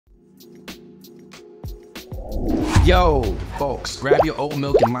Yo, folks, grab your oat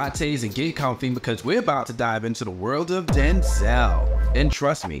milk and lattes and get comfy because we're about to dive into the world of Denzel. And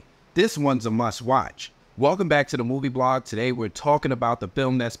trust me, this one's a must watch. Welcome back to the movie blog. Today we're talking about the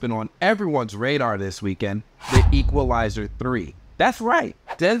film that's been on everyone's radar this weekend, The Equalizer 3. That's right,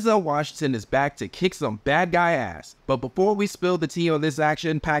 Denzel Washington is back to kick some bad guy ass. But before we spill the tea on this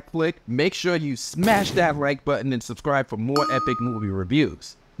action-packed flick, make sure you smash that like button and subscribe for more epic movie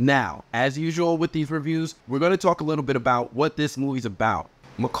reviews. Now, as usual with these reviews, we're going to talk a little bit about what this movie's about.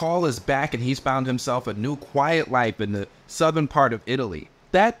 McCall is back and he's found himself a new quiet life in the southern part of Italy.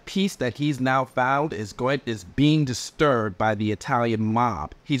 That peace that he's now found is being disturbed by the Italian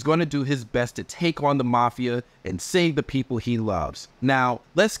mob. He's going to do his best to take on the mafia and save the people he loves. Now,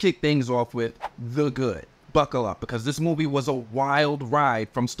 let's kick things off with the good. Buckle up, because this movie was a wild ride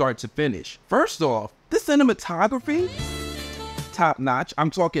from start to finish. First off, the cinematography? Top notch.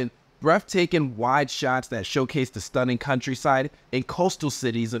 I'm talking breathtaking wide shots that showcase the stunning countryside and coastal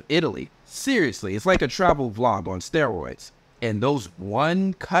cities of Italy. Seriously, it's like a travel vlog on steroids. And those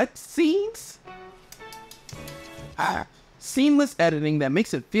one-cut scenes? Seamless editing that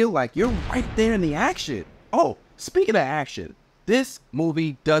makes it feel like you're right there in the action. Oh, speaking of action, this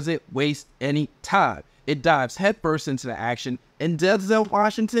movie doesn't waste any time. It dives headfirst into the action, and Denzel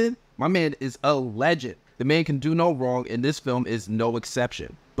Washington, my man, is a legend. The man can do no wrong, and this film is no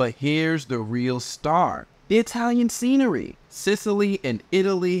exception. But here's the real star. The Italian scenery. Sicily and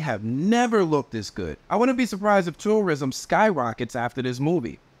Italy have never looked this good. I wouldn't be surprised if tourism skyrockets after this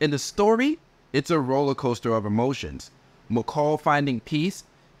movie. In the story, it's a roller coaster of emotions. McCall finding peace,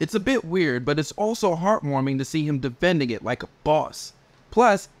 it's a bit weird, but it's also heartwarming to see him defending it like a boss.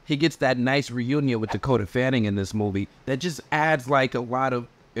 Plus, he gets that nice reunion with Dakota Fanning in this movie that just adds like a lot of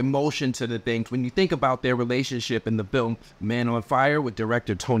emotion to the things when you think about their relationship in the film Man on Fire with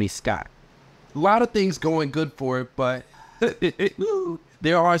director Tony Scott. A lot of things going good for it, but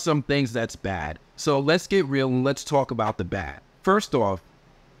there are some things that's bad. So let's get real and let's talk about the bad. First off,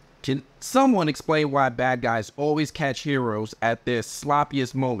 can someone explain why bad guys always catch heroes at their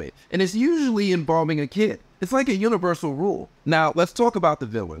sloppiest moment? And it's usually involving a kid. It's like a universal rule. Now, let's talk about the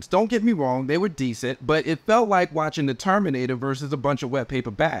villains. Don't get me wrong, they were decent, but it felt like watching the Terminator versus a bunch of wet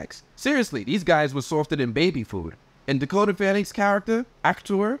paper bags. Seriously, these guys were softer than baby food. And Dakota Fanning's character,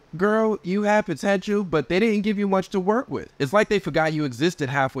 actor, girl, you have potential, but they didn't give you much to work with. It's like they forgot you existed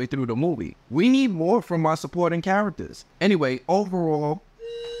halfway through the movie. We need more from our supporting characters. Anyway, overall,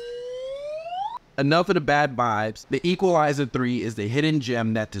 enough of the bad vibes. The Equalizer 3 is the hidden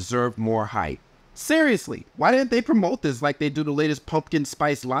gem that deserved more hype. Seriously, why didn't they promote this like they do the latest pumpkin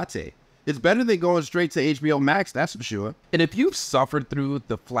spice latte? It's better than going straight to HBO Max, that's for sure. And if you've suffered through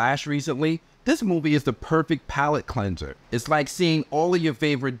The Flash recently, this movie is the perfect palate cleanser. It's like seeing all of your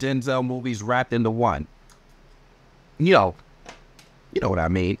favorite Denzel movies wrapped into one. You know what I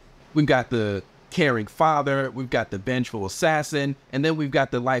mean. We've got the caring father, we've got the vengeful assassin, and then we've got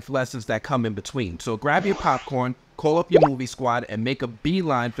the life lessons that come in between. So grab your popcorn, call up your movie squad, and make a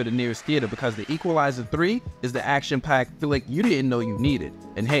beeline for the nearest theater, because The Equalizer 3 is the action-packed flick you didn't know you needed.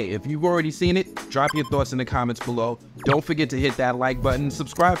 And hey, if you've already seen it, drop your thoughts in the comments below. Don't forget to hit that like button and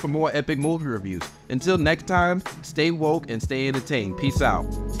subscribe for more epic movie reviews. Until next time, stay woke and stay entertained. Peace out.